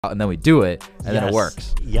and then we do it, and then it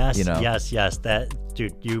works. Yes, you know? yes. That,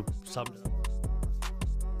 dude, you summed it up.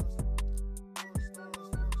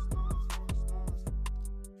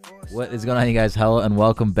 What is going on, you guys? Hello, and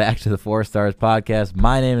welcome back to the 4 Stars Podcast.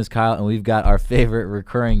 My name is Kyle, and we've got our favorite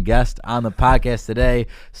recurring guest on the podcast today,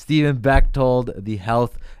 Stephen Bechtold, the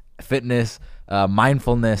health, fitness,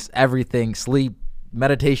 mindfulness, everything, sleep,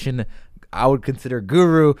 meditation, I would consider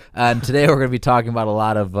guru. And today we're going to be talking about a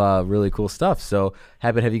lot of really cool stuff. So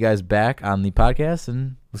happy to have you guys back on the podcast.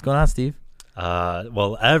 And what's going on, Steve?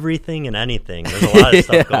 Well, everything and anything. There's a lot of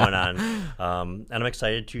stuff going on. And I'm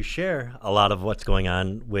excited to share a lot of what's going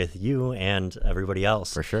on with you and everybody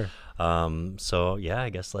else. For sure. So, yeah,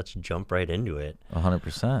 I guess let's jump right into it.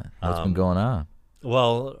 100%. What's been going on?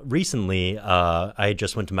 Well, recently, I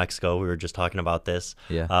just went to Mexico. We were just talking about this,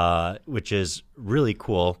 which is really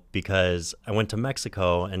cool because I went to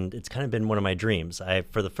Mexico, and it's kind of been one of my dreams. I,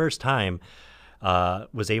 for the first time,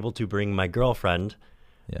 was able to bring my girlfriend,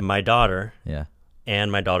 my daughter,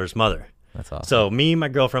 and my daughter's mother. That's awesome. So me, my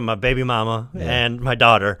girlfriend, my baby mama, and my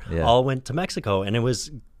daughter all went to Mexico, and it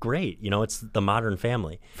was great. You know, it's the modern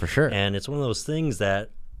family. For sure. And it's one of those things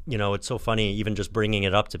that, you know, it's so funny, even just bringing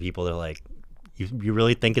it up to people, they're like, you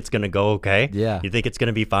really think it's going to go okay? Yeah. You think it's going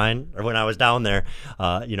to be fine? Or when I was down there,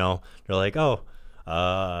 you know, they're like, oh,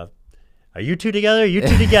 are you two together? You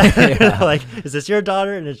two together? Like, is this your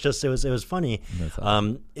daughter? And it's just, it was funny.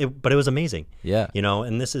 Awesome. But it was amazing. Yeah. You know,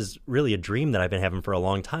 and this is really a dream that I've been having for a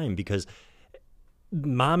long time because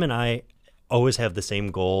Mom and I always have the same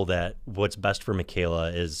goal that what's best for Michaela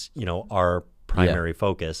is, you know, our primary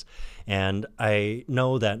focus. And I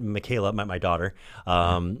know that Michaela, my daughter,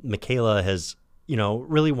 Michaela has, you know,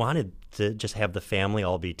 really wanted to just have the family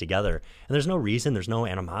all be together. And there's no reason, there's no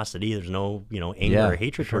animosity, there's no, you know, anger or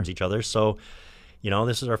hatred towards each other. So, you know,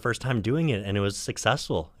 this is our first time doing it, and it was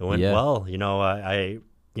successful. It went well. You know, I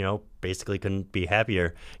you know, basically couldn't be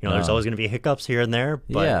happier. You know, there's always going to be hiccups here and there,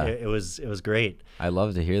 but it was great. I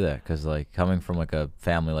love to hear that because, like, coming from like a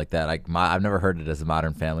family like that, I've never heard it as a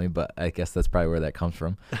modern family, but I guess that's probably where that comes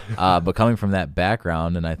from. But coming from that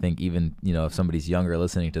background, and I think even, you know, if somebody's younger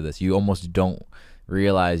listening to this, you almost don't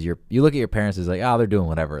realize you look at your parents as like, oh, they're doing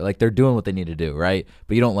whatever, like they're doing what they need to do, right?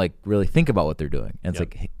 But you don't like really think about what they're doing. And it's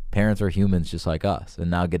like, hey, parents are humans just like us. And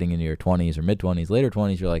now getting into your 20s or mid 20s, later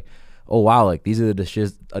 20s, you're like, oh wow, like these are the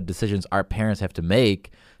decisions our parents have to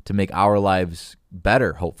make our lives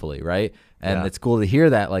better, hopefully, right? And it's cool to hear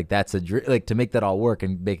that, like that's like to make that all work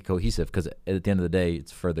and make it cohesive, because at the end of the day,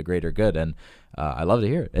 it's for the greater good. And I love to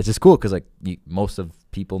hear it. It's just cool because like most of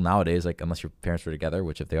people nowadays, like unless your parents were together,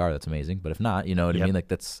 which if they are, that's amazing. But if not, you know what I mean? Like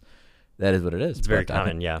that is what it is. It's very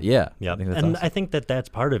common, yeah. I think and awesome. I think that's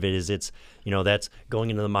part of it is it's, you know, that's going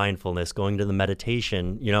into the mindfulness, going to the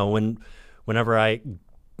meditation. You know, whenever I,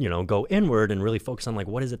 you know, go inward and really focus on like,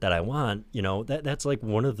 what is it that I want? You know, that's like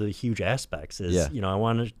one of the huge aspects is, you know, I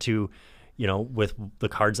wanted to, you know, with the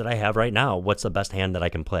cards that I have right now, what's the best hand that I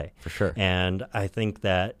can play? For sure. And I think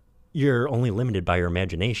that you're only limited by your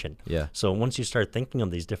imagination. Yeah. So once you start thinking of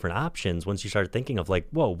these different options, once you start thinking of like,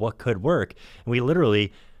 whoa, what could work? And we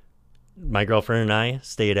literally, my girlfriend and I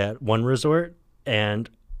stayed at one resort, and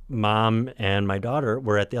Mom and my daughter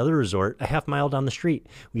were at the other resort a half mile down the street.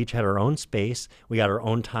 We each had our own space. We got our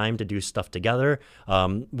own time to do stuff together.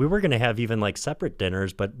 We were going to have even like separate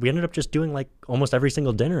dinners, but we ended up just doing like almost every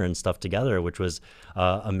single dinner and stuff together, which was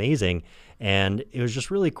amazing. And it was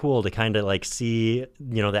just really cool to kind of like see,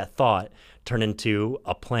 you know, that thought turn into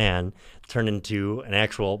a plan, turn into an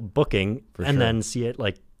actual booking, then see it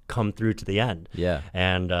like come through to the end. Yeah.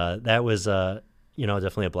 And that was, you know,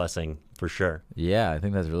 definitely a blessing. For sure. Yeah, I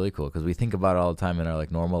think that's really cool because we think about it all the time in our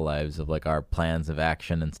like normal lives of like our plans of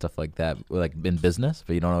action and stuff like that, like in business,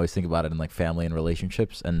 but you don't always think about it in like family and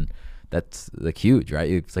relationships, and that's like huge, right?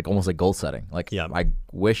 It's like almost like goal setting. Like I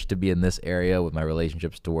wish to be in this area with my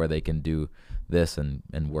relationships to where they can do this and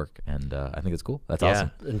work, and I think it's cool. That's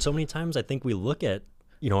awesome. And so many times I think we look at,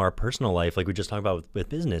 you know, our personal life, like we just talked about with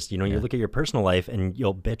business, you know, you look at your personal life and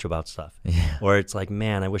you'll bitch about stuff. Or it's like,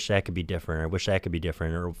 man, I wish that could be different, or I wish that could be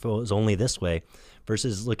different, or if it was only this way,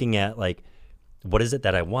 versus looking at like, what is it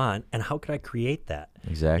that I want and how could I create that?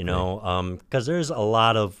 Exactly. You know, because there's a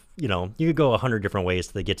lot of, you know, you could go 100 different ways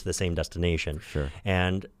to get to the same destination. Sure.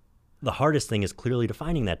 And the hardest thing is clearly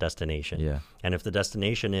defining that destination. Yeah. And if the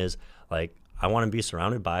destination is like, I want to be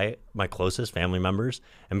surrounded by my closest family members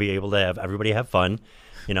and be able to have everybody have fun,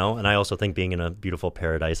 you know, and I also think being in a beautiful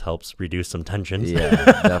paradise helps reduce some tensions. Yeah,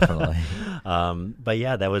 definitely. But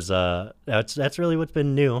yeah, that was that's really what's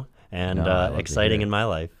been new. and No, I love to exciting hear in it. my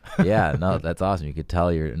life. Yeah, no, that's awesome. You could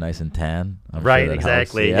tell you're nice and tan. I'm sure Right, that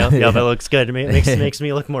exactly. helps. Yep, it looks good. Makes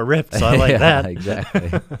me look more ripped, so I like Yeah, that.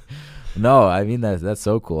 exactly. No, I mean that's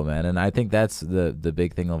so cool, man. And I think that's the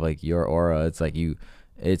big thing of like your aura. It's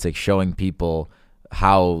like showing people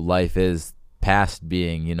how life is past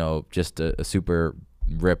being, just a super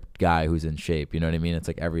ripped guy who's in shape. You know what I mean? It's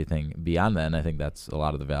like everything beyond that. And I think that's a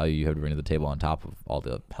lot of the value you have to bring to the table on top of all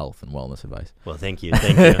the health and wellness advice. Well, thank you.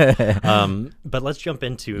 But let's jump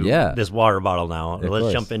into this water bottle now. Of Let's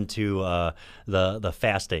course. jump into the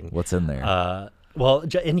fasting. What's in there? Well,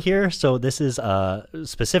 in here, so this is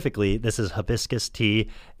specifically, this is hibiscus tea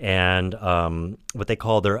and what they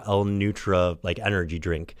call their El Nutra like energy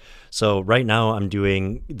drink. So right now I'm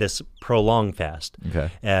doing this prolonged fast. Okay.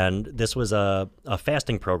 And this was a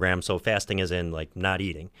fasting program. So fasting is in like not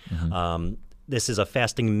eating. This is a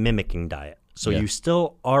fasting mimicking diet. So Yeah. you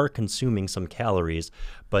still are consuming some calories,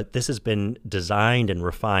 but this has been designed and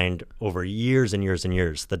refined over years and years and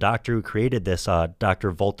years. The doctor who created this,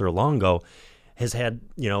 Dr. Volter Longo, has had,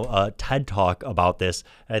 a TED talk about this.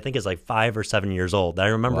 I think is like 5 or 7 years old. That I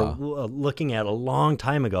remember looking at a long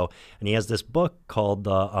time ago. And he has this book called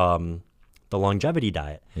the Longevity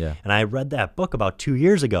Diet. Yeah. And I read that book about 2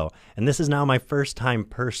 years ago. And this is now my first time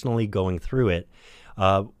personally going through it.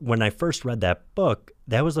 When I first read that book,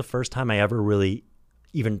 that was the first time I ever really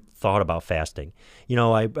even thought about fasting.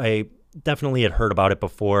 I definitely had heard about it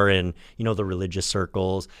before in, the religious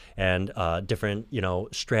circles and different,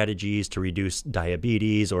 strategies to reduce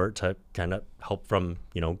diabetes or to kind of help from,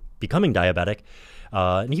 becoming diabetic,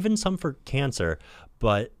 and even some for cancer.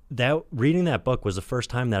 But reading that book was the first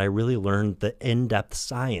time that I really learned the in-depth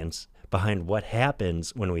science behind what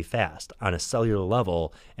happens when we fast on a cellular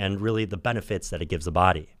level and really the benefits that it gives the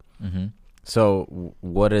body. Mm-hmm. So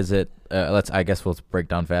what is it? Let's break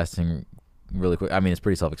down fasting really quick. I mean, it's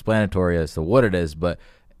pretty self-explanatory as to what it is, but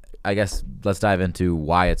I guess let's dive into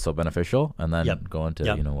why it's so beneficial and then go into,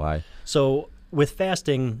 why. So with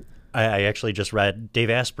fasting, I actually just read Dave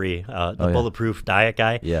Asprey, the Bulletproof Diet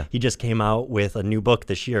guy. Yeah. He just came out with a new book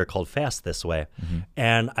this year called Fast This Way. Mm-hmm.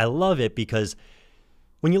 And I love it because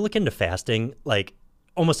when you look into fasting, like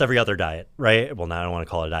almost every other diet, right? Well, now I don't want to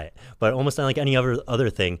call it a diet, but almost like any other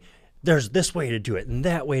thing, there's this way to do it and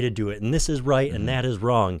that way to do it, and this is right and that is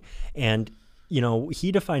wrong. And,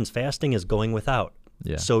 he defines fasting as going without.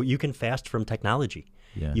 Yeah. So you can fast from technology.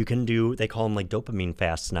 Yeah. You can they call them like dopamine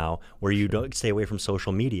fasts now, where you don't stay away from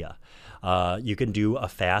social media. You can do a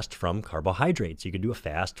fast from carbohydrates. You can do a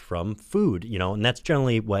fast from food, and that's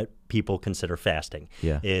generally what people consider fasting,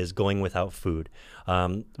 is going without food.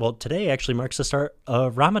 Well, today actually marks the start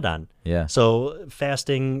of Ramadan. Yeah. So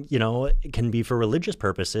fasting, can be for religious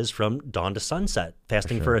purposes from dawn to sunset,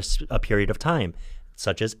 fasting for a period of time,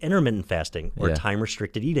 such as intermittent fasting or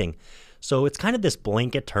time-restricted eating. So it's kind of this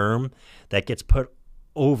blanket term that gets put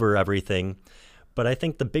over everything. But I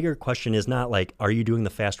think the bigger question is not like, are you doing the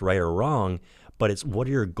fast right or wrong? But it's, what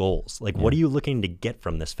are your goals? Like, what are you looking to get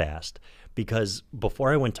from this fast? Because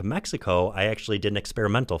before I went to Mexico, I actually did an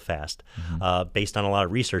experimental fast based on a lot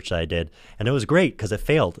of research that I did. And it was great because it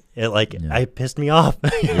failed. It pissed me off,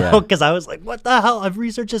 because I was like, what the hell? I've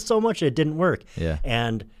researched this so much. It didn't work. Yeah.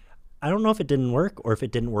 And I don't know if it didn't work or if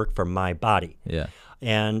it didn't work for my body. Yeah.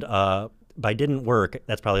 And by didn't work,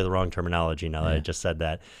 that's probably the wrong terminology now that I just said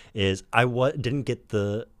that, is I didn't get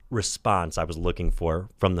the response I was looking for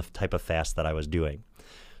from the type of fast that I was doing.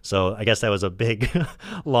 So I guess that was a big,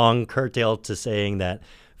 long curtail to saying that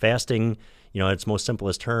fasting, in its most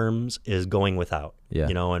simplest terms, is going without. Yeah.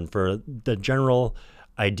 And for the general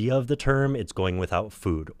idea of the term, it's going without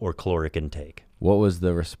food or caloric intake. What was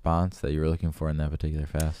the response that you were looking for in that particular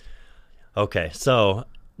fast? Okay, so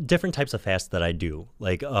different types of fasts that I do.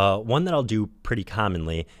 Like one that I'll do pretty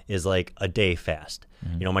commonly is like a day fast.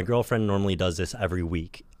 Mm-hmm. My girlfriend normally does this every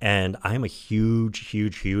week. And I'm a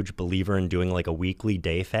huge believer in doing like a weekly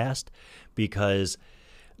day fast because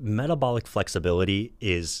metabolic flexibility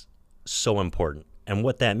is so important. And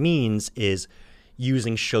what that means is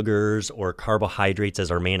using sugars or carbohydrates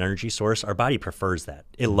as our main energy source. Our body prefers that.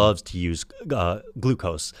 It loves to use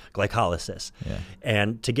glucose, glycolysis. Yeah.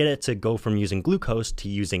 And to get it to go from using glucose to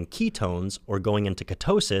using ketones or going into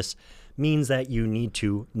ketosis means that you need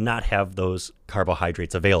to not have those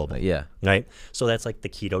carbohydrates available. Yeah. Right? So that's like the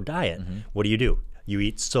keto diet. What do? You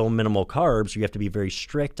eat so minimal carbs, you have to be very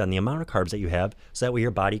strict on the amount of carbs that you have so that way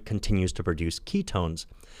your body continues to produce ketones.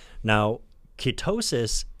 Now,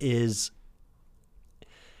 ketosis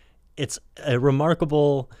it's a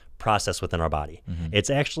remarkable process within our body.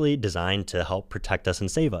 It's actually designed to help protect us and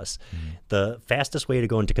save us. The fastest way to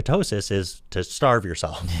go into ketosis is to starve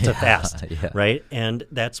yourself, to fast, right? And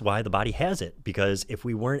that's why the body has it, because if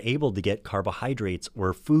we weren't able to get carbohydrates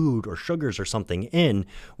or food or sugars or something in,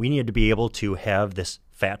 we needed to be able to have this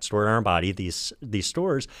fat stored in our body, these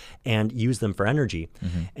stores, and use them for energy.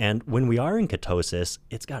 And when we are in ketosis,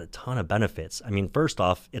 it's got a ton of benefits. I mean, first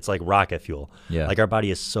off, it's like rocket fuel. Like our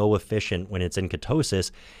body is so efficient when it's in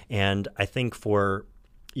ketosis. And I think for,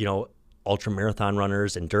 ultra marathon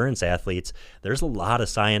runners, endurance athletes, there's a lot of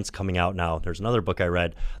science coming out now. There's another book I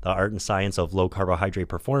read, The Art and Science of Low Carbohydrate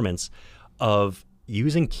Performance, of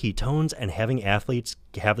using ketones and having athletes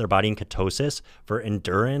have their body in ketosis for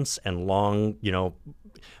endurance and long,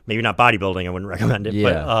 maybe not bodybuilding, I wouldn't recommend it,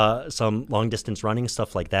 but some long distance running,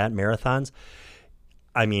 stuff like that, marathons.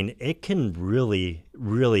 I mean, it can really,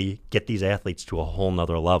 really get these athletes to a whole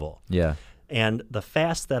nother level. And the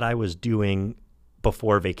fast that I was doing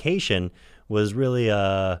before vacation was really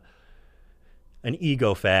an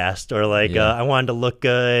ego fast, or like I wanted to look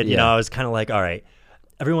good. I was kind of like, all right,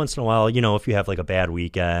 every once in a while, if you have like a bad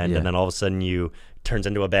weekend and then all of a sudden you turns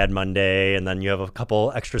into a bad Monday and then you have a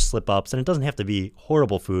couple extra slip ups, and it doesn't have to be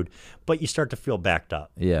horrible food, but you start to feel backed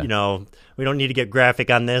up. We don't need to get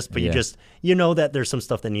graphic on this, but you just, that there's some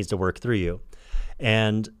stuff that needs to work through you.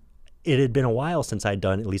 And it had been a while since I'd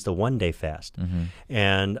done at least a 1 day fast.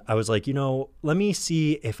 And I was like, let me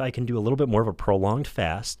see if I can do a little bit more of a prolonged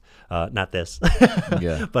fast, not this,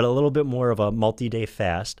 but a little bit more of a multi-day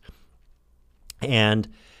fast. And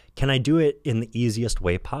can I do it in the easiest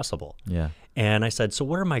way possible? And I said, so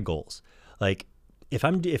what are my goals? Like,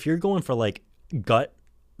 if you're going for like gut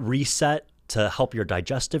reset to help your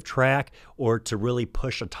digestive tract, or to really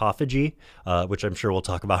push autophagy, which I'm sure we'll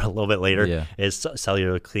talk about a little bit later, is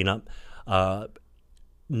cellular cleanup.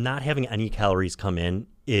 Not having any calories come in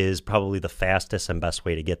is probably the fastest and best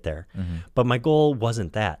way to get there. But my goal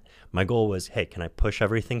wasn't that. My goal was, hey, can I push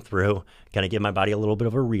everything through? Can I give my body a little bit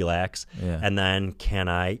of a relax? And then can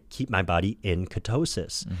I keep my body in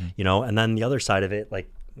ketosis? And then the other side of it,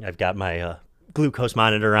 like I've got my glucose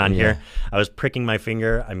monitor on here. I was pricking my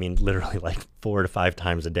finger, I mean, literally like 4 to 5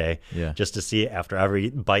 times a day, just to see after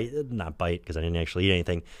every not bite, because I didn't actually eat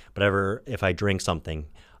anything, but if I drink something,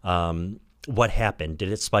 what happened?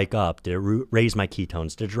 Did it spike up? Did it raise my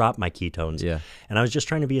ketones? Did it drop my ketones? And I was just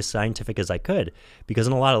trying to be as scientific as I could, because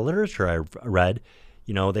in a lot of literature I read,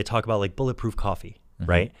 they talk about like bulletproof coffee,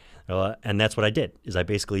 right? And that's what I did, is I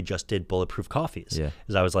basically just did bulletproof coffees.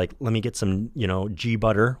 Is I was like, let me get some, ghee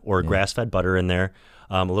butter or grass-fed butter in there,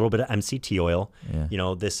 a little bit of MCT oil.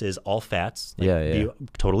 This is all fats,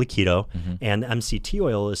 totally keto. And the MCT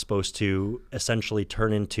oil is supposed to essentially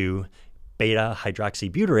turn into beta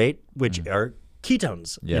hydroxybutyrate, which are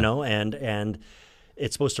ketones, and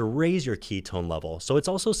it's supposed to raise your ketone level. So it's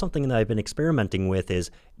also something that I've been experimenting with. Is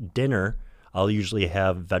dinner, I'll usually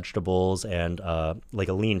have vegetables and like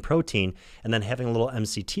a lean protein, and then having a little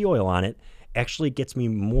MCT oil on it actually gets me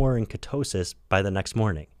more in ketosis by the next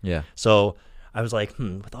morning. So I was like,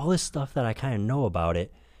 with all this stuff that I kind of know about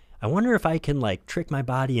it, I wonder if I can like trick my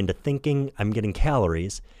body into thinking I'm getting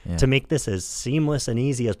calories to make this as seamless and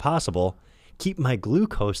easy as possible, keep my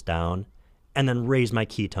glucose down, and then raise my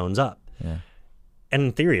ketones up. And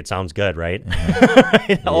in theory, it sounds good, right?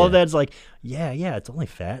 All of that's like, it's only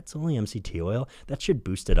fat. It's only MCT oil. That should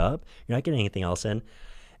boost it up. You're not getting anything else in.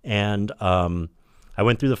 And I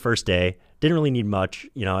went through the first day. Didn't really need much.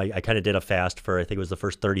 I kind of did a fast for, I think it was the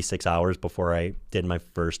first 36 hours before I did my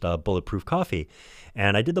first bulletproof coffee.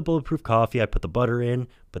 And I did the bulletproof coffee. I put the butter in,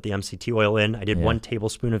 put the MCT oil in. I did 1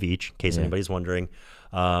 tablespoon of each, in case anybody's wondering,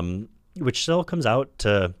 which still comes out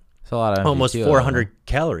to almost 400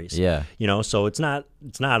 calories. So it's not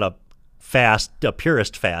a fast, a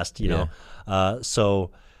purist fast,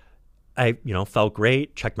 so I, felt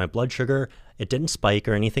great, checked my blood sugar. It didn't spike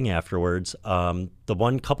or anything afterwards.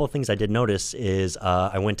 The couple of things I did notice is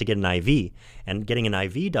I went to get an IV, and getting an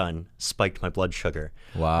IV done spiked my blood sugar.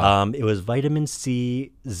 It was vitamin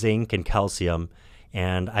C, zinc, and calcium.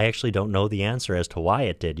 And I actually don't know the answer as to why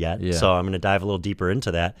it did yet. So I'm going to dive a little deeper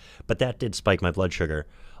into that. But that did spike my blood sugar.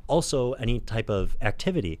 Also, any type of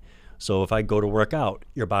activity. So if I go to work out,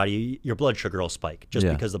 your blood sugar will spike just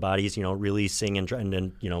because the body's, releasing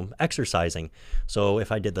and exercising. So if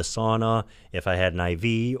I did the sauna, if I had an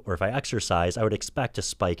IV, or if I exercise, I would expect a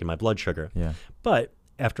spike in my blood sugar. But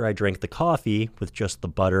after I drank the coffee with just the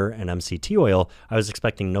butter and MCT oil, I was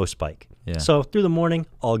expecting no spike. So through the morning,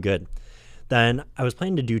 all good. Then I was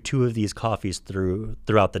planning to do 2 of these coffees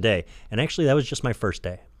throughout the day. And actually, that was just my first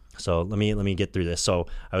day. So let me get through this. So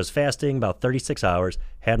I was fasting about 36 hours,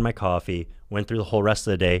 had my coffee, went through the whole rest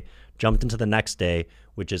of the day, jumped into the next day,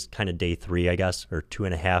 which is kind of day 3, I guess, or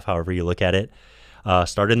 2.5, however you look at it.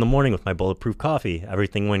 Started in the morning with my bulletproof coffee.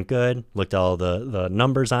 Everything went good. Looked at all the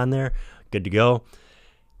numbers on there. Good to go.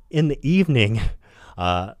 In the evening,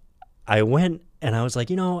 I went and I was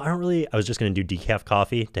like, I was just going to do decaf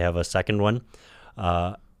coffee to have a second one.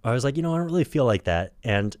 I was like, I don't really feel like that.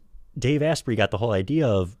 And Dave Asprey got the whole idea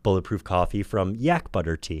of bulletproof coffee from yak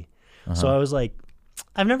butter tea. So I was like,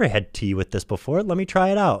 I've never had tea with this before. Let me try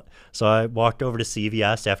it out. So I walked over to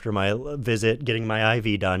CVS after my visit, getting my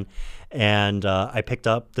IV done, and I picked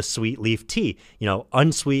up the sweet leaf tea,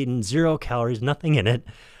 unsweetened, 0 calories, nothing in it.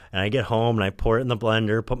 And I get home and I pour it in the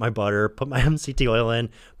blender, put my butter, put my MCT oil in,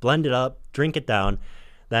 blend it up, drink it down.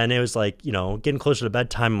 Then it was like, getting closer to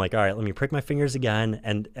bedtime. I'm like, all right, let me prick my fingers again.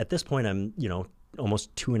 And at this point, I'm,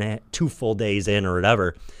 almost 2 full days in or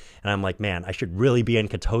whatever. And I'm like, man, I should really be in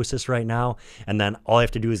ketosis right now. And then all I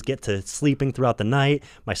have to do is get to sleeping throughout the night.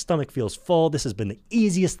 My stomach feels full. This has been the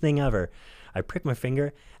easiest thing ever. I prick my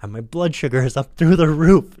finger and my blood sugar is up through the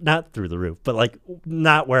roof. Not through the roof, but like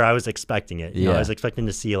not where I was expecting it. I was expecting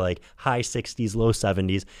to see like high 60s, low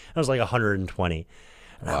 70s. I was like 120.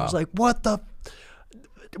 And I was like,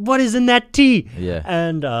 what is in that tea? Yeah.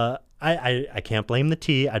 And I can't blame the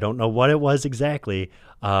tea. I don't know what it was exactly.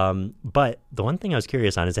 But the one thing I was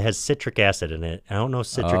curious on is it has citric acid in it. I don't know if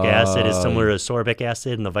citric acid is similar to ascorbic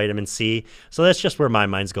acid and the vitamin C. So that's just where my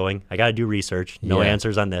mind's going. I got to do research. No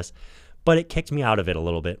answers on this. But it kicked me out of it a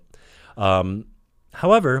little bit.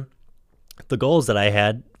 However, the goals that I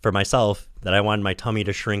had for myself, that I wanted my tummy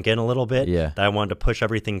to shrink in a little bit, that I wanted to push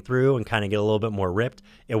everything through and kind of get a little bit more ripped,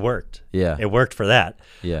 it worked. Yeah. It worked for that.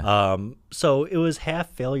 Yeah. So it was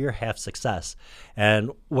half failure, half success.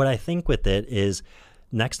 And what I think with it is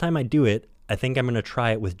next time I do it, I think I'm going to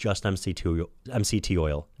try it with just MCT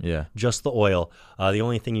oil. Yeah. Just the oil. The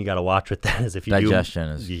only thing you got to watch with that is if you digestion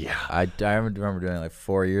do. is. Yeah. I remember doing it like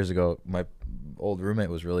 4 years ago. My old roommate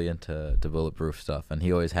was really into bulletproof stuff, and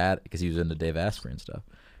he always had, because he was into Dave Asprey and stuff.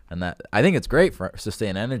 And that, I think it's great for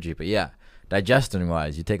sustained energy, but yeah, digestion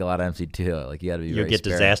wise, you take a lot of MCT oil. Like, you got to be You very get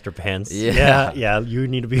sparing. disaster pants. Yeah. Yeah. You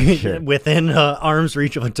need to be within arm's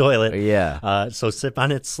reach of a toilet. Yeah. So sip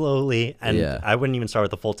on it slowly. And Yeah. I wouldn't even start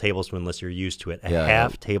with a full tablespoon unless you're used to it. A Yeah,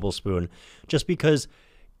 half tablespoon, just because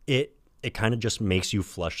it kind of just makes you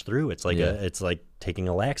flush through. It's like it's like taking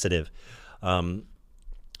a laxative.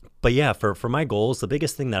 But yeah, for my goals, the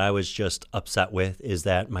biggest thing that I was just upset with is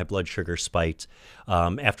that my blood sugar spiked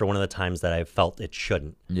after one of the times that I felt it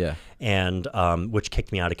shouldn't. Yeah. And which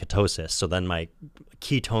kicked me out of ketosis. So then my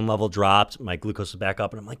ketone level dropped, my glucose was back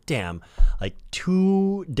up, and I'm like, damn, like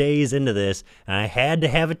 2 days into this, and I had to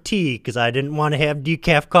have a tea because I didn't want to have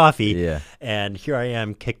decaf coffee. Yeah. And here I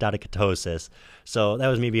am kicked out of ketosis. So that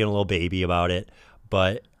was me being a little baby about it.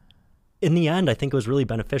 But in the end, I think it was really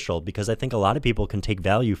beneficial because I think a lot of people can take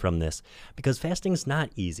value from this because fasting's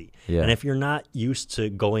not easy. Yeah. And if you're not used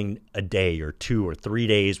to going a day or 2 or 3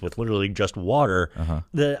 days with literally just water,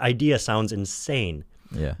 the idea sounds insane.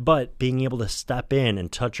 Yeah. But being able to step in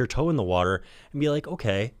and touch your toe in the water and be like,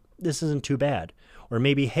 okay, this isn't too bad. Or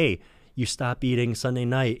maybe, hey, you stop eating Sunday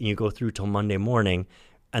night and you go through till Monday morning,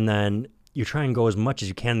 and then you try and go as much as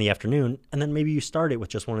you can in the afternoon, and then maybe you start it with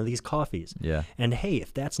just one of these coffees. Yeah. And hey,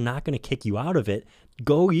 if that's not going to kick you out of it,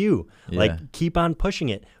 go you. Yeah. Like, keep on pushing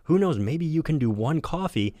it. Who knows, maybe you can do one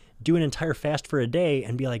coffee, do an entire fast for a day,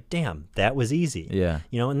 and be like, damn, that was easy. Yeah.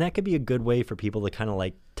 And that could be a good way for people to kind of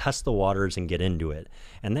like test the waters and get into it.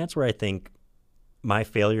 And that's where I think my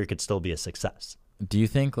failure could still be a success. Do you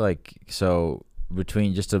think, like, so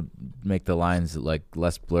between, just to make the lines like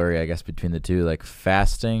less blurry, I guess, between the two, like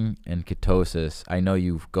fasting and ketosis, I know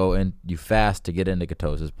you fast to get into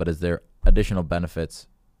ketosis, but is there additional benefits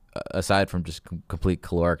aside from just complete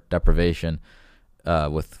caloric deprivation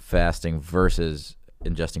with fasting versus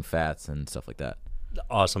ingesting fats and stuff like that?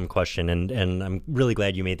 Awesome question. And I'm really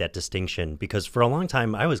glad you made that distinction because for a long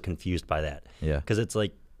time I was confused by that. Yeah. Because it's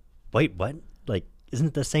like, wait, what? Like, isn't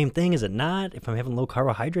it the same thing? Is it not? If I'm having low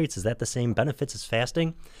carbohydrates, is that the same benefits as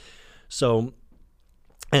fasting? So,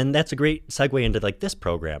 and that's a great segue into like this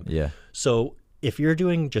program. Yeah. So if you're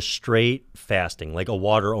doing just straight fasting, like a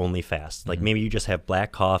water only fast, like maybe you just have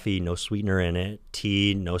black coffee, no sweetener in it,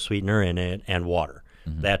 tea, no sweetener in it, and water.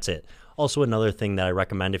 That's it. Also, another thing that I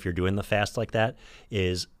recommend if you're doing the fast like that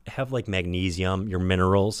is have like magnesium, your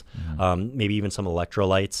minerals, maybe even some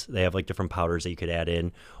electrolytes. They have like different powders that you could add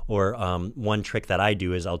in. Or one trick that I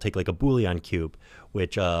do is I'll take like a bouillon cube,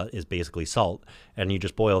 which is basically salt, and you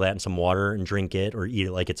just boil that in some water and drink it or eat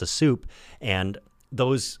it like it's a soup. And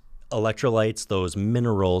those electrolytes, those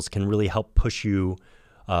minerals can really help push you,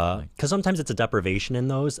 because sometimes it's a deprivation in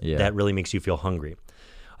those that really makes you feel hungry.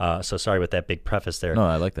 So sorry with that big preface there. No,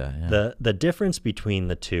 I like that. Yeah. The difference between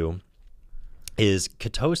the two is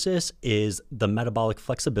ketosis is the metabolic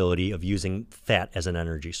flexibility of using fat as an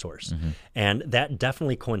energy source. And that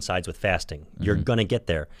definitely coincides with fasting. You're going to get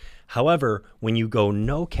there. However, when you go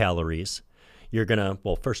no calories, you're going to,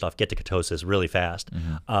 well, first off, get to ketosis really fast.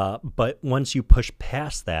 But once you push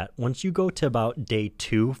past that, once you go to about day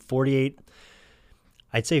 2, 48,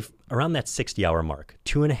 I'd say around that 60-hour mark,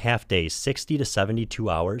 2.5 days, 60 to 72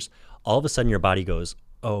 hours, all of a sudden your body goes,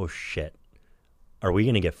 oh, shit, are we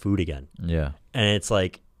going to get food again? Yeah. And it's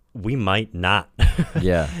like, we might not.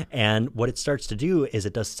 Yeah. And what it starts to do is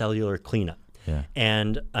it does cellular cleanup. Yeah.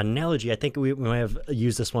 And analogy, I think we might have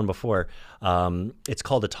used this one before. It's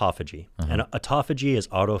called autophagy. And autophagy is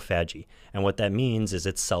autophagy. And what that means is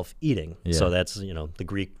it's self-eating. Yeah. So that's, the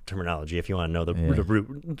Greek terminology, if you want to know the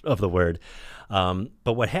root of the word.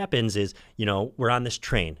 But what happens is, we're on this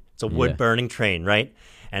train. It's a wood-burning train, right?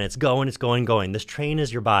 And it's going. This train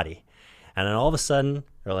is your body. And then all of a sudden,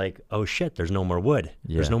 they're like, oh, shit, there's no more wood.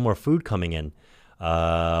 Yeah. There's no more food coming in.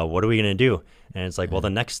 What are we going to do? And it's like, well, the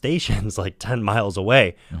next station's like 10 miles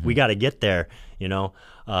away. We got to get there,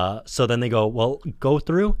 So then they go, well, go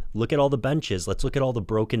through, look at all the benches. Let's look at all the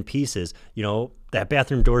broken pieces. That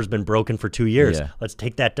bathroom door's been broken for 2 years. Yeah. Let's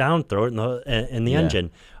take that down, throw it in the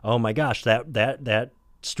engine. Oh, my gosh, that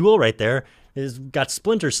stool right there is got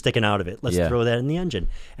splinters sticking out of it. Let's throw that in the engine.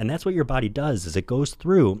 And that's what your body does is it goes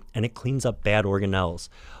through and it cleans up bad organelles,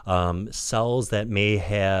 cells that may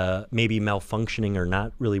be malfunctioning or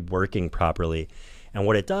not really working properly. And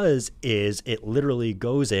what it does is it literally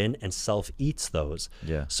goes in and self-eats those.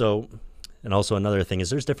 Yeah. So, and also another thing is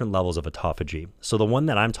there's different levels of autophagy. So the one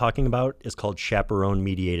that I'm talking about is called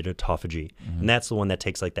chaperone-mediated autophagy. And that's the one that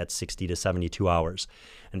takes like that 60 to 72 hours.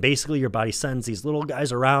 And basically your body sends these little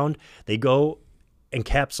guys around. They go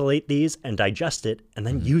encapsulate these and digest it and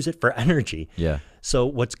then use it for energy. Yeah. So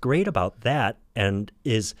what's great about that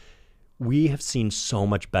is we have seen so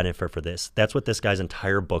much benefit for this. That's what this guy's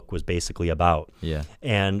entire book was basically about. Yeah.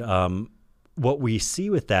 And what we see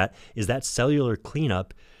with that is that cellular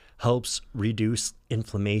cleanup helps reduce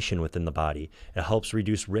inflammation within the body. It helps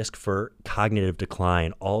reduce risk for cognitive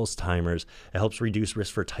decline, Alzheimer's. It helps reduce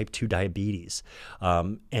risk for type 2 diabetes.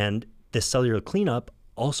 And this cellular cleanup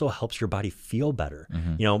also helps your body feel better.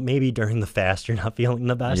 Maybe during the fast, you're not feeling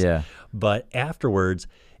the best. Yeah. But afterwards,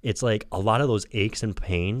 it's like a lot of those aches and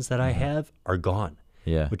pains that I have are gone.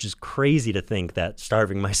 Yeah. Which is crazy to think that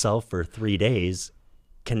starving myself for 3 days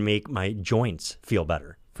can make my joints feel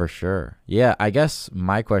better. For sure. Yeah, I guess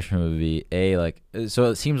my question would be so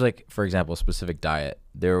it seems like, for example, a specific diet,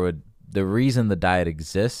 the reason the diet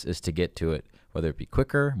exists is to get to it, whether it be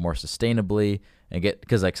quicker, more sustainably, and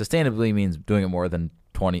because sustainably means doing it more than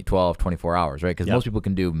 24 hours, right? Because most people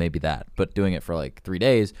can do maybe that, but doing it for 3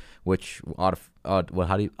 days, which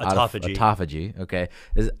autophagy, okay,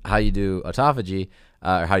 is how you do autophagy,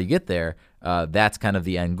 or how you get there. That's kind of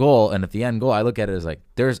the end goal. And if the end goal, I look at it as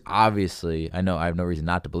there's obviously, I know I have no reason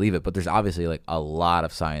not to believe it, but there's obviously a lot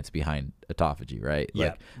of science behind autophagy, right?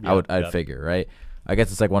 I'd figure, right? I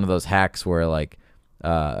guess it's one of those hacks where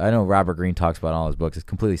I know Robert Greene talks about in all his books. It's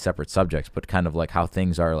completely separate subjects, but kind of how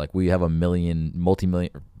things are. We have a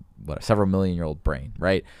several million-year-old brain,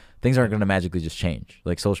 right? Things aren't going to magically just change.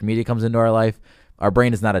 Social media comes into our life. Our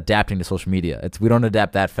brain is not adapting to social media. We don't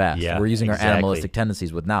adapt that fast. Yeah, we're using exactly. our animalistic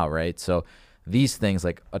tendencies with now, right? So these things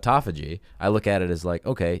like autophagy, I look at it as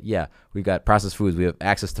okay, yeah, we've got processed foods. We have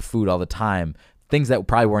access to food all the time. Things that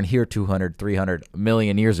probably weren't here 200, 300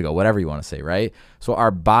 million years ago, whatever you want to say, right? So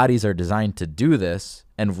our bodies are designed to do this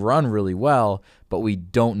and run really well, but we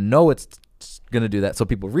don't know it's going to do that. So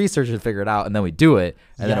people research and figure it out, and then we do it,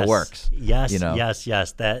 and then it works. Yes,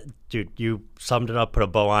 yes. That, dude, you summed it up, put a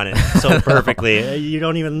bow on it so perfectly. You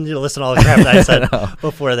don't even need to listen to all the crap that I said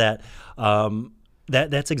before that.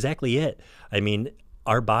 That's exactly it. I mean,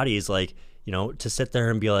 our bodies, to sit there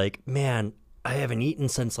and be like, man, I haven't eaten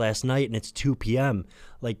since last night and it's 2 p.m.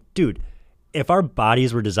 Dude, if our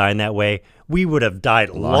bodies were designed that way, we would have died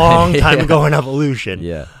a long time ago in evolution.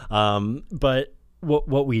 Yeah. But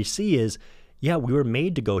what we see is, we were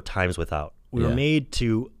made to go times without. We were made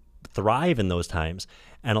to thrive in those times.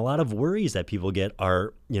 And a lot of worries that people get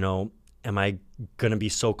are, am I going to be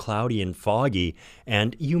so cloudy and foggy?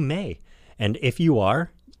 And you may. And if you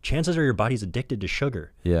are, chances are your body's addicted to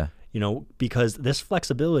sugar. Yeah. Because this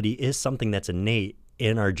flexibility is something that's innate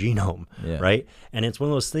in our genome, right? And it's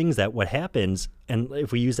one of those things that what happens, and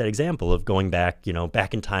if we use that example of going back,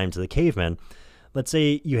 back in time to the cavemen, let's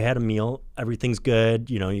say you had a meal, everything's good,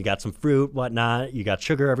 you got some fruit, whatnot, you got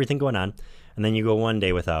sugar, everything going on, and then you go one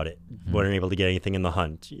day without it, weren't able to get anything in the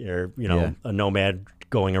hunt, or, a nomad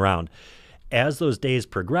going around. As those days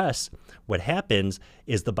progress, what happens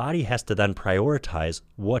is the body has to then prioritize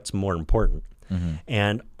what's more important.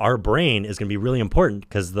 And our brain is going to be really important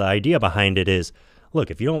because the idea behind it is, look,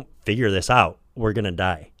 if you don't figure this out, we're going to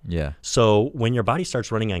die. Yeah. So when your body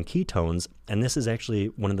starts running on ketones, and this is actually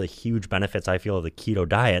one of the huge benefits I feel of the keto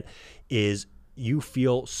diet, is you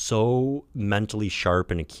feel so mentally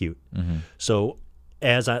sharp and acute. So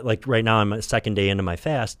as right now, I'm a second day into my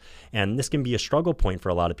fast, and this can be a struggle point for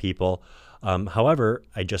a lot of people. However,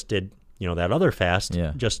 I just did, that other fast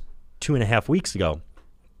just 2.5 weeks ago.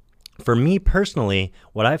 For me personally,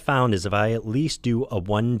 what I found is if I at least do a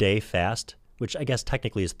 1-day fast, which I guess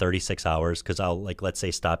technically is 36 hours, because I'll, let's say,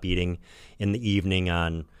 stop eating in the evening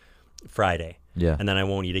on Friday. Yeah. And then I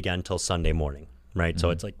won't eat again until Sunday morning, right? So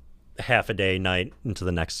it's like half a day, night, into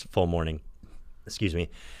the next full morning. Excuse me.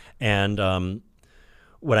 And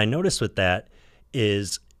what I noticed with that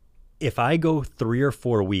is if I go 3 or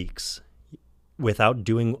 4 weeks without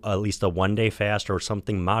doing at least a 1-day fast or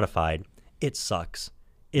something modified, it sucks.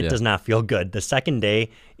 It does not feel good. The second day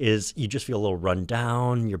is you just feel a little run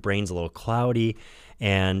down, your brain's a little cloudy,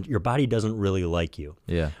 and your body doesn't really like you.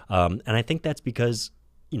 Yeah. And I think that's because,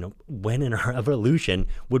 when in our evolution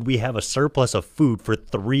would we have a surplus of food for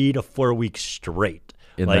 3 to 4 weeks straight?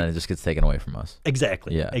 And then it just gets taken away from us.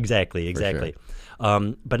 Exactly. Yeah. Exactly.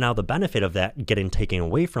 Sure. But now the benefit of that getting taken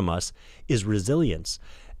away from us is resilience.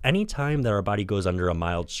 Anytime that our body goes under a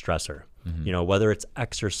mild stressor, whether it's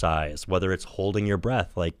exercise, whether it's holding your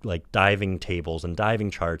breath, like diving tables and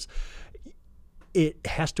diving charts, it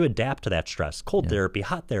has to adapt to that stress. Cold therapy,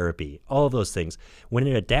 hot therapy, all of those things. When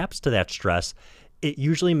it adapts to that stress, it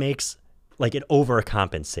usually makes it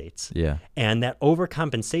overcompensates. Yeah. And that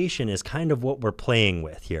overcompensation is kind of what we're playing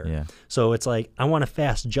with here. Yeah. So it's like, I want to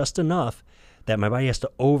fast just enough that my body has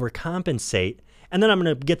to overcompensate, and then I'm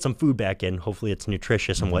going to get some food back in. Hopefully it's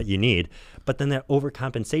nutritious and what you need. But then that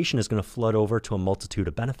overcompensation is going to flood over to a multitude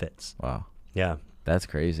of benefits. Wow. Yeah. That's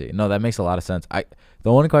crazy. No, that makes a lot of sense.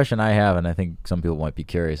 The only question I have, and I think some people might be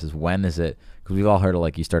curious, is when is it, because we've all heard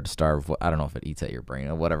of you start to starve. I don't know if it eats at your brain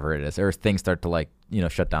or whatever it is, or things start to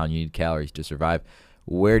shut down. You need calories to survive.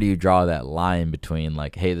 Where do you draw that line between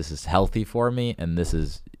hey, this is healthy for me and this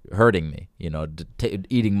is hurting me,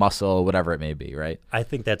 eating muscle, whatever it may be, right? I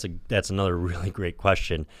think that's another really great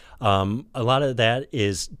question. A lot of that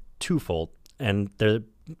is twofold, and they're the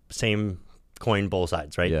same coin, both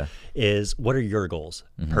sides, right? Yeah. Is what are your goals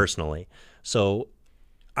personally? So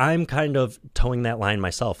I'm kind of towing that line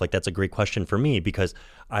myself. That's a great question for me because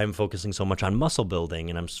I'm focusing so much on muscle building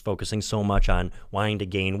and I'm focusing so much on wanting to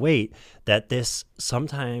gain weight that this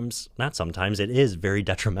not sometimes, it is very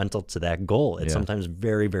detrimental to that goal. It's sometimes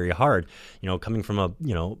very, very hard. Coming from a,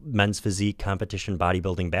 men's physique competition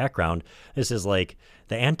bodybuilding background, this is like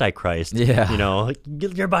the Antichrist. Yeah.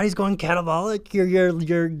 Your body's going catabolic.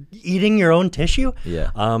 You're eating your own tissue.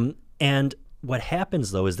 Yeah. And what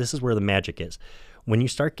happens though is this is where the magic is. When you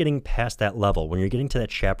start getting past that level, when you're getting to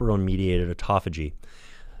that chaperone-mediated autophagy,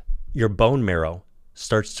 your bone marrow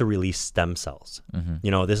starts to release stem cells.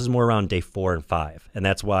 This is more around day 4 and 5, and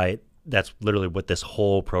that's literally what this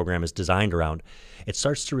whole program is designed around. It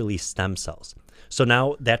starts to release stem cells. So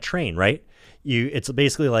now that train, right? It's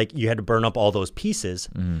basically like you had to burn up all those pieces,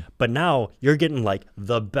 but now you're getting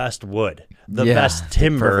the best wood, the best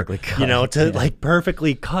timber,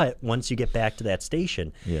 perfectly cut once you get back to that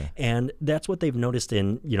station. Yeah. And that's what they've noticed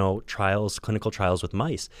in, clinical trials with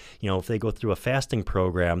mice. If they go through a fasting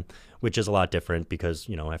program, which is a lot different because,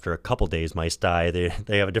 after a couple days, mice die,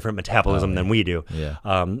 they have a different metabolism than we do. Yeah.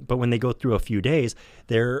 But when they go through a few days,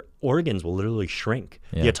 their organs will literally shrink.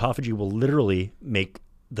 Yeah. The autophagy will literally make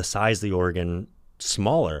the size of the organ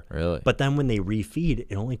smaller. Really? But then when they refeed,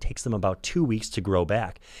 it only takes them about 2 weeks to grow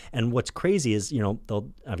back. And what's crazy is, they'll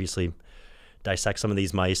obviously dissect some of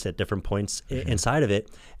these mice at different points inside of it,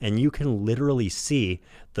 and you can literally see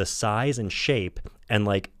the size and shape. And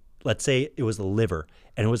let's say it was the liver,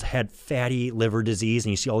 and it had fatty liver disease,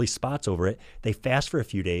 and you see all these spots over it. They fast for a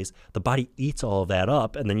few days. The body eats all of that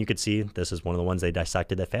up, and then you could see, this is one of the ones they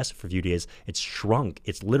dissected that fasted for a few days. It's shrunk.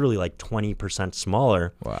 It's literally 20%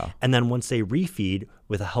 smaller. Wow. And then once they refeed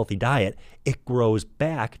with a healthy diet, it grows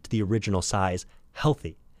back to the original size,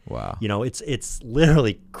 healthy. Wow. It's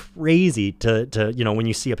literally crazy to when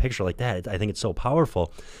you see a picture like that. I think it's so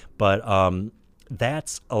powerful. But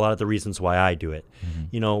that's a lot of the reasons why I do it.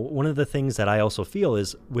 One of the things that I also feel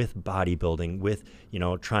is with bodybuilding, with,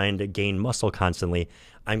 trying to gain muscle constantly,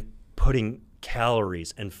 I'm putting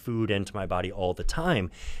calories and food into my body all the time.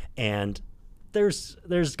 And there's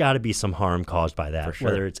got to be some harm caused by that, sure.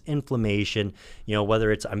 Whether it's inflammation, whether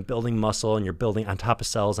it's I'm building muscle and you're building on top of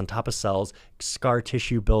cells, scar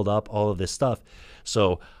tissue build up, all of this stuff.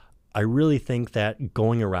 So I really think that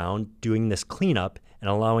going around doing this cleanup and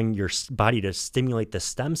allowing your body to stimulate the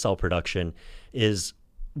stem cell production is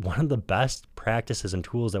one of the best practices and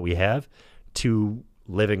tools that we have to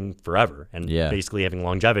living forever and basically having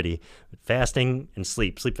longevity. Fasting and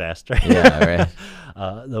sleep fast, right? Yeah,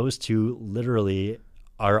 right. Those two literally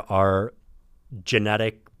are our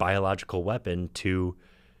genetic biological weapon to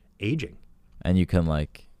aging. And you can I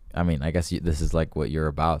guess this is like what you're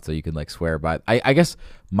about, so you can like swear by. I guess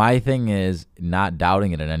my thing is not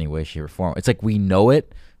doubting it in any way, shape, or form. It's like we know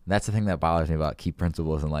it. That's the thing that bothers me about key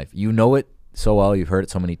principles in life. You know it so well, you've heard it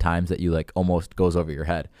so many times that you like almost goes over your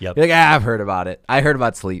head. Yep. You're like, I've heard about it. I heard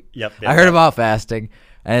about sleep. Yep. I heard about fasting.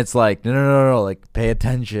 And it's like, no, like pay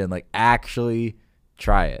attention, like actually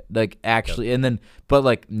try it. Like actually, and then, but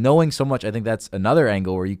like knowing so much, I think that's another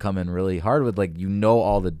angle where you come in really hard with like,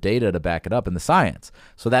 all the data to back it up and the science.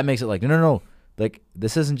 So that makes it like, no. Like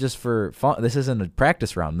this isn't just for fun. This isn't a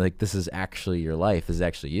practice round. Like this is actually your life. This is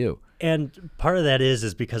actually you. And part of that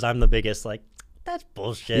is because I'm the biggest, like, that's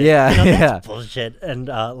bullshit. Yeah, that's bullshit. And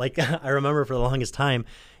I remember for the longest time,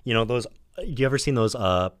 those. You ever seen those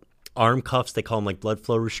arm cuffs? They call them like blood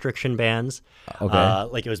flow restriction bands. Okay.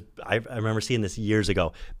 I remember seeing this years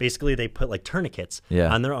ago. Basically, they put like tourniquets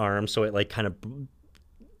on their arms, so it like kind of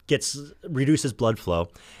reduces blood flow.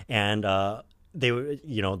 And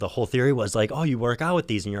the whole theory was like, oh, you work out with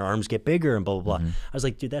these and your arms get bigger and blah blah blah. Mm-hmm. I was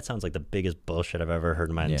like, dude, that sounds like the biggest bullshit I've ever heard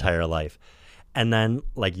in my entire life. And then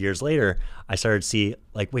like years later, I started to see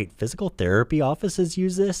like, wait, physical therapy offices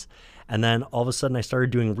use this? And then all of a sudden I started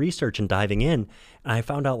doing research and diving in, and I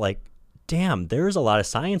found out like, damn, there's a lot of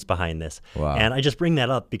science behind this. Wow. And I just bring that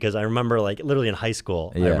up because I remember like literally in high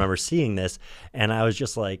school, I remember seeing this, and I was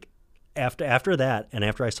just like, after that, and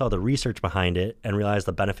after I saw the research behind it and realized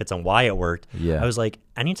the benefits and why it worked, I was like,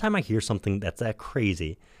 anytime I hear something that's that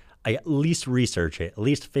crazy, I at least research it, at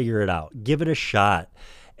least figure it out, give it a shot.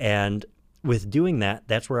 And with doing that,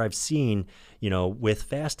 that's where I've seen, with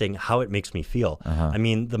fasting, how it makes me feel. I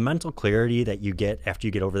mean, the mental clarity that you get after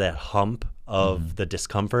you get over that hump of the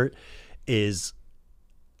discomfort is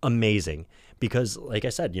amazing. Because like I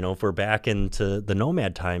said, if we're back into the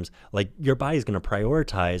nomad times, like your body's going to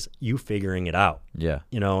prioritize you figuring it out. Yeah.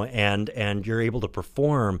 And you're able to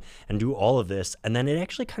perform and do all of this. And then it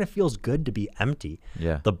actually kind of feels good to be empty.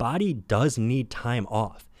 Yeah. The body does need time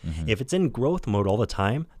off. If it's in growth mode all the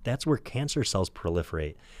time, that's where cancer cells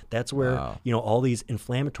proliferate. That's where, all these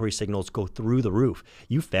inflammatory signals go through the roof.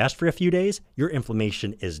 You fast for a few days, your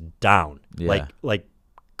inflammation is down. Yeah. Like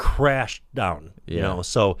crashed down,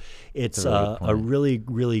 So it's a really,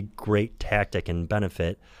 really great tactic and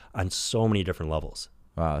benefit on so many different levels.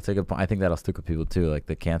 Wow, it's a good point. I think that'll stick with people too. Like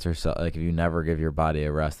the cancer cell, like if you never give your body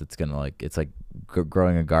a rest, it's gonna it's like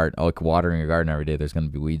growing a garden, like watering a garden every day. There's gonna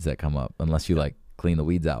be weeds that come up unless you clean the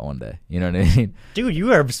weeds out one day. You know what I mean? Dude,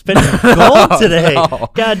 you are spinning gold today.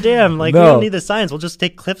 God damn, we don't need the science. We'll just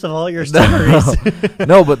take clips of all your stories.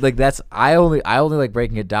 No, but like I only like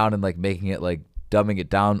breaking it down and like making it like dumbing it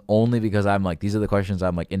down only because I'm like, these are the questions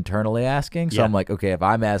I'm like internally asking. So I'm like, okay, if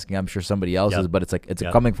I'm asking, I'm sure somebody else is, but it's like, it's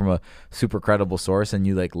coming from a super credible source and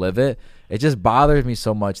you like live it. It just bothers me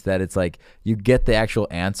so much that it's like, you get the actual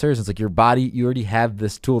answers. It's like your body, you already have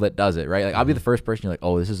this tool that does it, right? Like I'll be the first person you're like,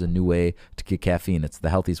 oh, this is a new way to get caffeine. It's the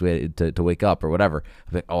healthiest way to wake up or whatever.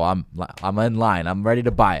 I'm like, oh, I'm in line. I'm ready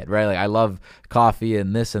to buy it, right? Like I love coffee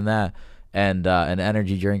and this and that and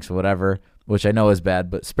energy drinks or whatever, which I know is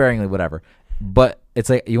bad, but sparingly, whatever. But it's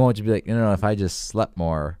like, you won't just be like, if I just slept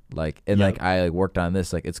more, like, and like I worked on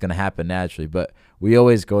this, like it's going to happen naturally. But we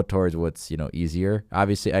always go towards what's, easier.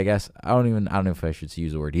 Obviously, I guess, I don't know if I should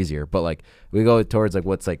use the word easier, but like we go towards like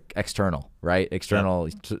what's like external, right? External,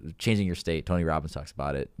 changing your state. Tony Robbins talks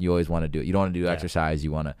about it. You always want to do it. You don't want to do exercise.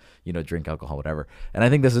 You want to, drink alcohol, whatever. And I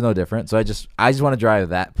think this is no different. So I just want to drive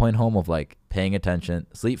that point home of like paying attention.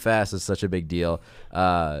 Sleep fast is such a big deal.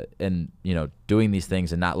 And, doing these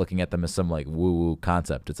things and not looking at them as some like woo-woo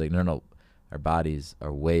concept. It's like, no, our bodies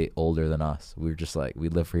are way older than us. We're just like, we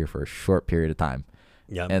live here for a short period of time.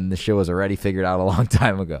 Yep. And the shit was already figured out a long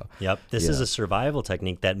time ago. Yep. This is a survival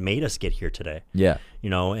technique that made us get here today. Yeah.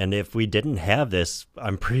 And if we didn't have this,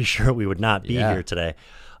 I'm pretty sure we would not be here today.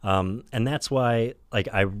 And that's why like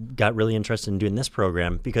I got really interested in doing this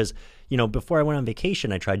program because, before I went on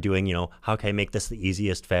vacation, I tried doing, how can I make this the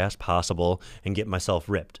easiest fast possible and get myself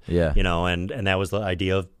ripped? Yeah. And that was the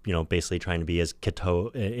idea of, basically trying to be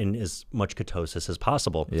in as much ketosis as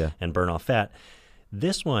possible and burn off fat.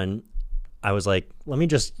 This one, I was like, let me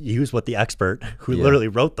just use what the expert who literally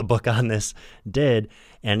wrote the book on this did.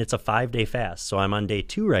 And it's a 5-day fast. So I'm on day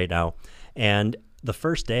 2 right now. And the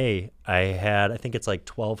first day I had, I think it's like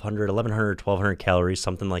 1,100 calories,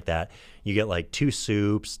 something like that. You get like 2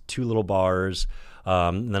 soups, 2 little bars,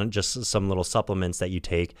 and then just some little supplements that you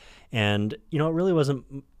take. And, it really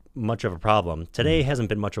wasn't much of a problem. Today hasn't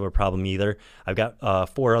been much of a problem either. I've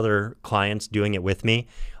got 4 other clients doing it with me.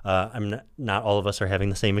 Not all of us are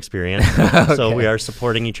having the same experience, so we are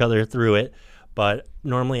supporting each other through it. But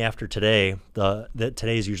normally after today,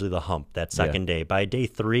 today is usually the hump, that second day. By day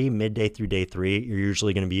 3, midday through day 3, you're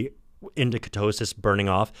usually going to be into ketosis, burning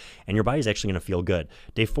off, and your body's actually going to feel good.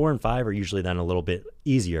 Day 4 and 5 are usually then a little bit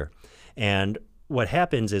easier. And what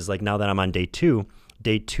happens is, like, now that I'm on day 2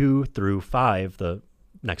 through 5, the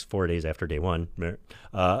next 4 days after day 1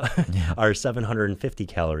 are 750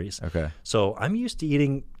 calories. Okay. So I'm used to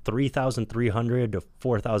eating 3,300 to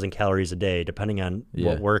 4,000 calories a day, depending on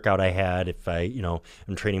what workout I had. If I'm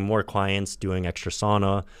training more clients, doing extra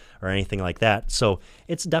sauna or anything like that. So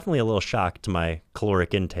it's definitely a little shock to my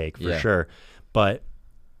caloric intake for sure. But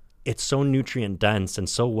it's so nutrient dense and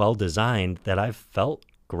so well designed that I've felt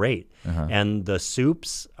great. And the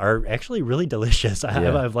soups are actually really delicious.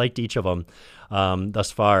 I've liked each of them thus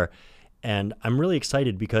far. And I'm really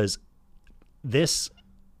excited because this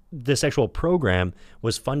actual program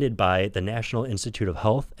was funded by the National Institute of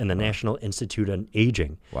Health and the National Institute on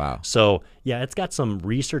Aging. Wow. So it's got some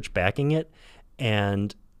research backing it,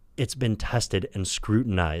 and it's been tested and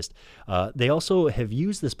scrutinized. They also have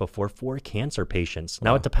used this before for cancer patients.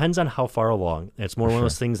 Now, it depends on how far along. It's more one of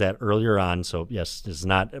those things that earlier on, so yes, this is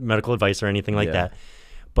not medical advice or anything like that.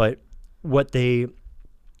 But what they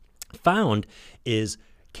found is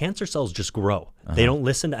cancer cells just grow. They don't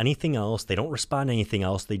listen to anything else. They don't respond to anything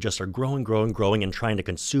else. They just are growing and trying to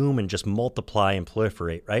consume and just multiply and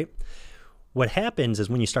proliferate, right? What happens is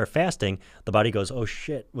when you start fasting, the body goes, oh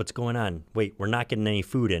shit, what's going on? Wait, we're not getting any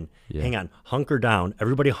food in. Hang on, hunker down.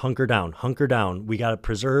 Everybody hunker down. We got to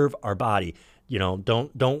preserve our body.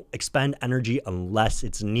 Don't expend energy unless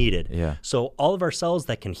it's needed. So all of our cells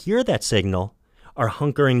that can hear that signal are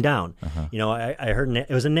hunkering down. I heard it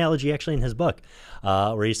was an analogy actually in his book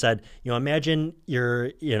where he said, imagine you're,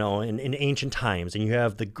 in ancient times and you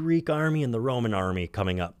have the Greek army and the Roman army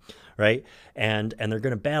coming up, right? And they're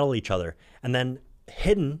going to battle each other. And then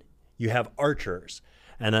hidden, you have archers.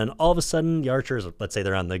 And then all of a sudden the archers, let's say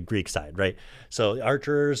they're on the Greek side, right? So the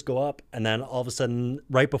archers go up and then all of a sudden,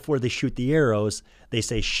 right before they shoot the arrows, they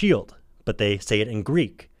say shield, but they say it in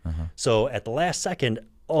Greek. So at the last second,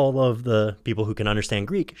 all of the people who can understand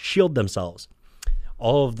Greek shield themselves.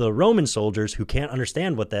 All of the Roman soldiers who can't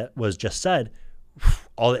understand what that was just said,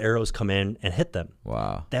 all the arrows come in and hit them.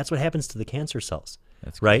 Wow. That's what happens to the cancer cells.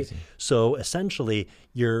 That's right? crazy. So essentially,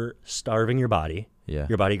 you're starving your body.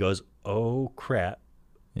 Your body goes, oh, crap.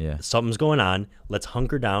 Something's going on. Let's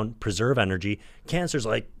hunker down, preserve energy. Cancer's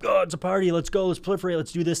like, oh, it's a party. Let's go. Let's proliferate.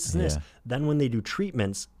 Let's do this and this. Then when they do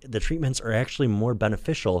treatments, the treatments are actually more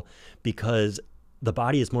beneficial because the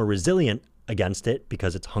body is more resilient against it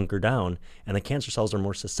because it's hunkered down, and the cancer cells are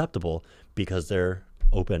more susceptible because they're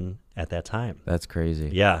open at that time. That's crazy.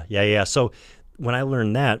 Yeah. So when I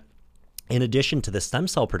learned that, in addition to the stem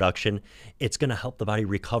cell production, it's going to help the body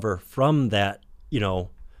recover from that,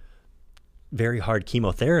 very hard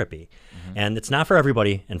chemotherapy. And it's not for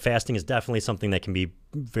everybody, and fasting is definitely something that can be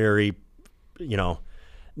very,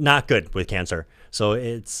 not good with cancer. So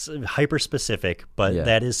it's hyper specific, but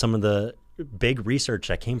that is some of the big research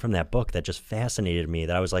that came from that book that just fascinated me,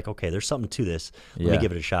 that I was like, okay, there's something to this. Let me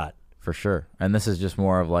give it a shot. For sure. And this is just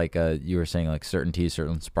more of like you were saying, like certain teas,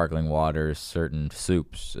 certain sparkling waters, certain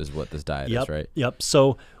soups is what this diet is, right? Yep.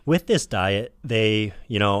 So with this diet,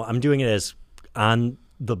 I'm doing it as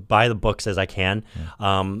by the books as I can.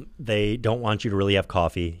 They don't want you to really have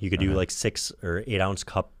coffee. You could do like 6 or 8 ounce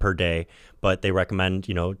cup per day, but they recommend,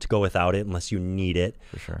 to go without it unless you need it.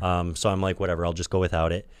 For sure. So I'm like, whatever, I'll just go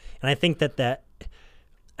without it. And I think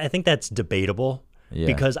that's debatable.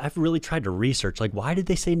 Because I've really tried to research, like, why did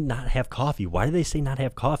they say not have coffee? Why did they say not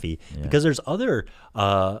have coffee? Because there's other,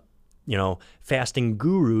 fasting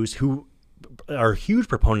gurus who are a huge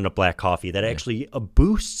proponent of black coffee that actually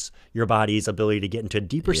boosts your body's ability to get into a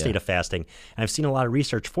deeper state of fasting. And I've seen a lot of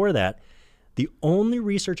research for that. The only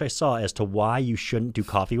research I saw as to why you shouldn't do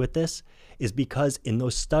coffee with this is because in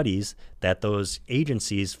those studies that those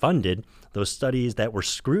agencies funded, those studies that were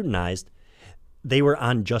scrutinized, they were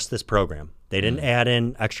on just this program. They didn't add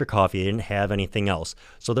in extra coffee. They didn't have anything else.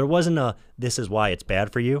 So there wasn't a, this is why it's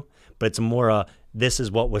bad for you, but it's more a, this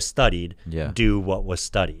is what was studied. Yeah. Do what was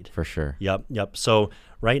studied. For sure. Yep. So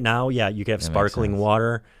right now, yeah, you can have sparkling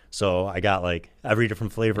water. So I got like every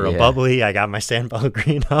different flavor of bubbly. I got my San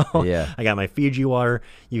Pellegrino. Yeah. I got my Fiji water.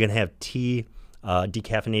 You can have tea,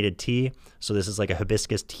 decaffeinated tea. So this is like a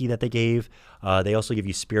hibiscus tea that they gave. They also give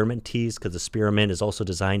you spearmint teas because the spearmint is also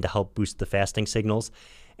designed to help boost the fasting signals.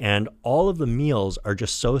 And all of the meals are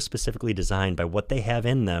just so specifically designed by what they have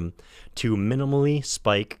in them to minimally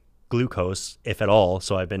spike glucose, if at all.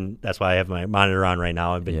 So that's why I have my monitor on right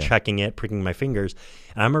now. I've been checking it, pricking my fingers,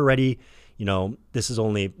 and I'm already, this is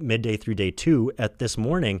only midday through day 2. At this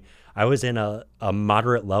morning, I was in a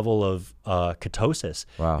moderate level of ketosis.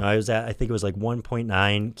 Wow. I was at, I think it was like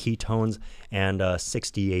 1.9 ketones and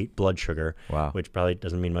 68 blood sugar, Wow. which probably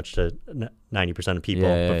doesn't mean much to 90% of people.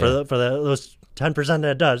 Yeah, but for those 10%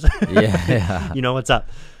 that it does, yeah. you know what's up.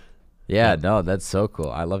 Yeah, no, that's so cool.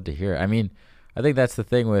 I love to hear it. I mean, I think that's the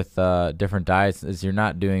thing with different diets is you're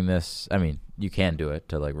not doing this. I mean, you can do it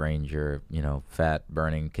to like range your, fat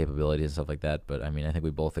burning capabilities and stuff like that. But I mean, I think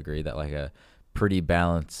we both agree that like a pretty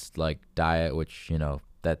balanced like diet, which,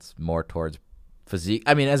 that's more towards physique.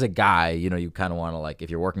 I mean, as a guy, you kind of want to like, if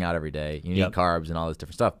you're working out every day, you need carbs and all this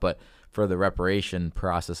different stuff. But for the reparation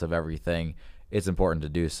process of everything, it's important to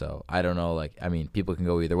do so. I don't know, people can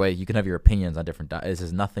go either way. You can have your opinions on different diets. This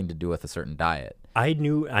has nothing to do with a certain diet. I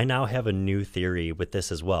now have a new theory with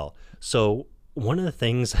this as well. So one of the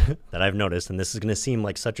things that I've noticed, and this is going to seem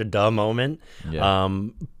like such a dumb moment,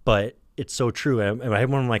 but it's so true. And I have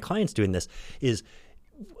one of my clients doing this is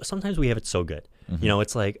sometimes we have it so good. Mm-hmm.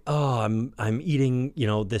 It's like, oh, I'm eating,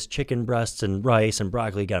 this chicken breasts and rice and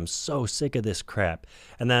broccoli. God, I'm so sick of this crap.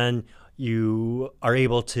 And then you are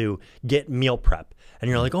able to get meal prep and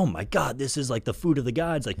you're like, oh my God, this is like the food of the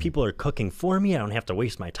gods. Like people are cooking for me. I don't have to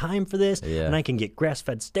waste my time for this. Yeah. And I can get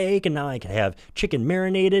grass-fed steak and now I can have chicken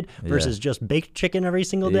marinated versus just baked chicken every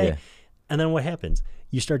single day. Yeah. And then what happens?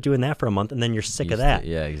 You start doing that for a month and then you're sick of that.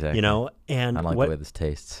 Yeah, exactly. And I don't like the way this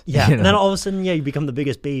tastes. Yeah. And then all of a sudden, you become the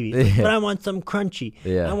biggest baby. Like, but I want some crunchy.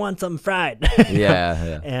 Yeah. I want some fried.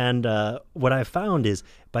 Yeah. And what I found is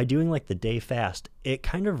by doing like the day fast, it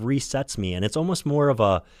kind of resets me. And it's almost more of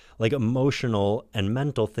a like emotional and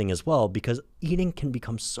mental thing as well, because eating can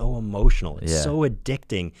become so emotional. It's so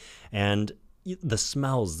addicting. And the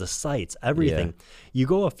smells, the sights, everything. Yeah. You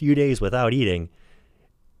go a few days without eating,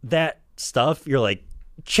 that stuff, you're like,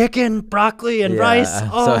 chicken, broccoli, and rice.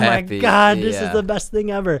 Oh so my happy. God, this is the best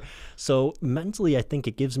thing ever. So mentally, I think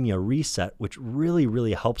it gives me a reset, which really,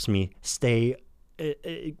 really helps me stay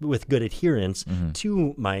with good adherence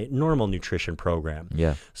to my normal nutrition program.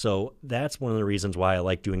 Yeah. So that's one of the reasons why I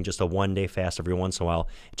like doing just a one-day fast every once in a while.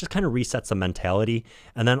 It just kind of resets the mentality.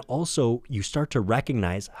 And then also you start to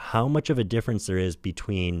recognize how much of a difference there is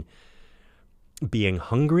between being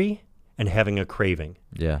hungry and having a craving.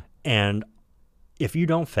 Yeah. And if you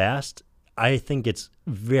don't fast, I think it's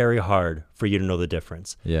very hard for you to know the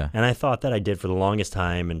difference. Yeah. And I thought that I did for the longest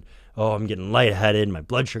time. And, I'm getting lightheaded. My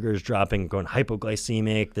blood sugar is dropping, going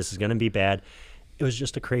hypoglycemic. This is going to be bad. It was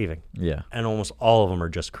just a craving. Yeah. And almost all of them are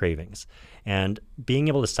just cravings. And being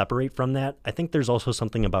able to separate from that, I think there's also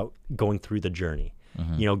something about going through the journey.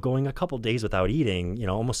 Mm-hmm. Going a couple days without eating,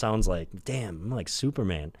 almost sounds like, damn, I'm like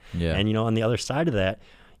Superman. Yeah. And, on the other side of that,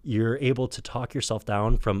 you're able to talk yourself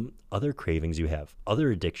down from other cravings you have, other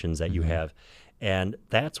addictions that you have. And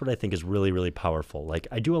that's what I think is really, really powerful. Like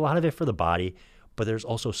I do a lot of it for the body, but there's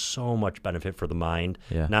also so much benefit for the mind,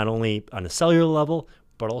 not only on a cellular level,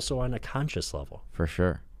 but also on a conscious level. For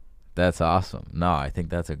sure. That's awesome. No, I think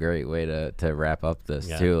that's a great way to wrap up this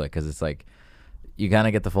too. Like, cause it's like, you kind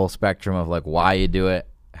of get the full spectrum of like why you do it,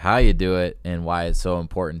 how you do it, and why it's so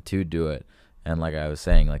important to do it. And like I was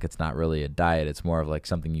saying, like it's not really a diet. It's more of like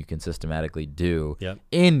something you can systematically do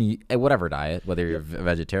in whatever diet, whether you're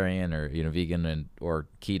vegetarian or vegan or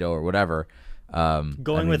keto or whatever.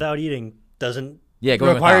 Going without eating doesn't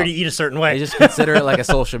require you to eat a certain way. You just consider it like a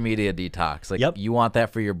social media detox. Like you want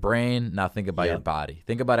that for your brain. Now think about your body.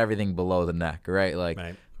 Think about everything below the neck, right? Like,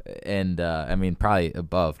 and I mean probably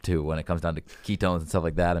above too when it comes down to ketones and stuff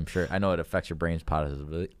like that. I know it affects your brains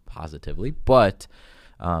positively, but.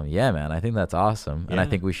 Man, I think that's awesome. And I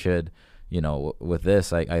think we should, with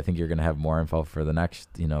this, I think you're going to have more info for the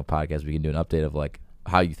next, podcast. We can do an update of like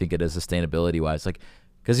how you think it is sustainability wise. Like,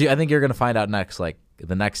 cause I think you're going to find out next, like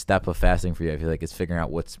the next step of fasting for you, I feel like, is figuring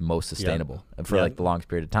out what's most sustainable and for like the longest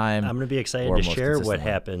period of time. I'm going to be excited to share what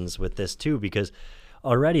happens with this too, because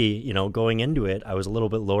already, going into it, I was a little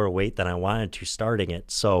bit lower weight than I wanted to starting it.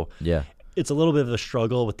 So yeah, it's a little bit of a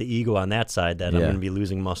struggle with the ego on that side that I'm going to be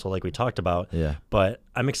losing muscle like we talked about. Yeah. But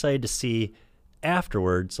I'm excited to see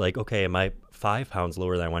afterwards, like, okay, am I 5 pounds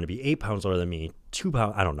lower than I want to be, 8 pounds lower than me, 2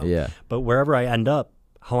 pounds, I don't know. Yeah. But wherever I end up,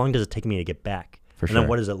 how long does it take me to get back? For and then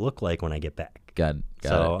what does it look like when I get back? Got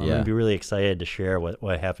so it. I'm going to be really excited to share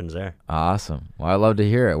what happens there. Awesome. Well, I love to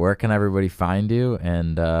hear it. Where can everybody find you?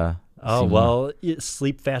 And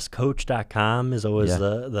sleepfastcoach.com is always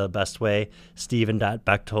the best way.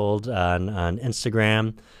 Steven.Bechtold on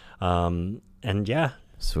Instagram. And yeah.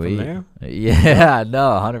 Sweet. From there. Yeah,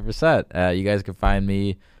 no, 100%. You guys can find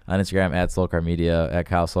me on Instagram at Solgar Media, at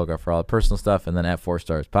Kyle Solgar for all the personal stuff, and then at 4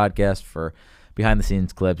 Stars Podcast for behind the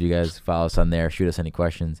scenes clips. You guys follow us on there. Shoot us any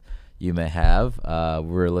questions you may have.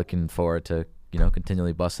 We're looking forward to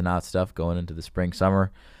continually busting out stuff going into the spring,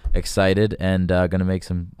 summer. Excited, and gonna make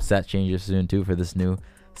some set changes soon too for this new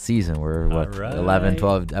season. We're 11,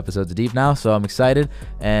 12 episodes deep now, so I'm excited.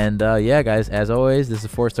 And yeah, guys, as always, this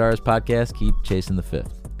is 4 Stars Podcast. Keep chasing the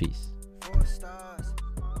 5th. Peace. 4 stars.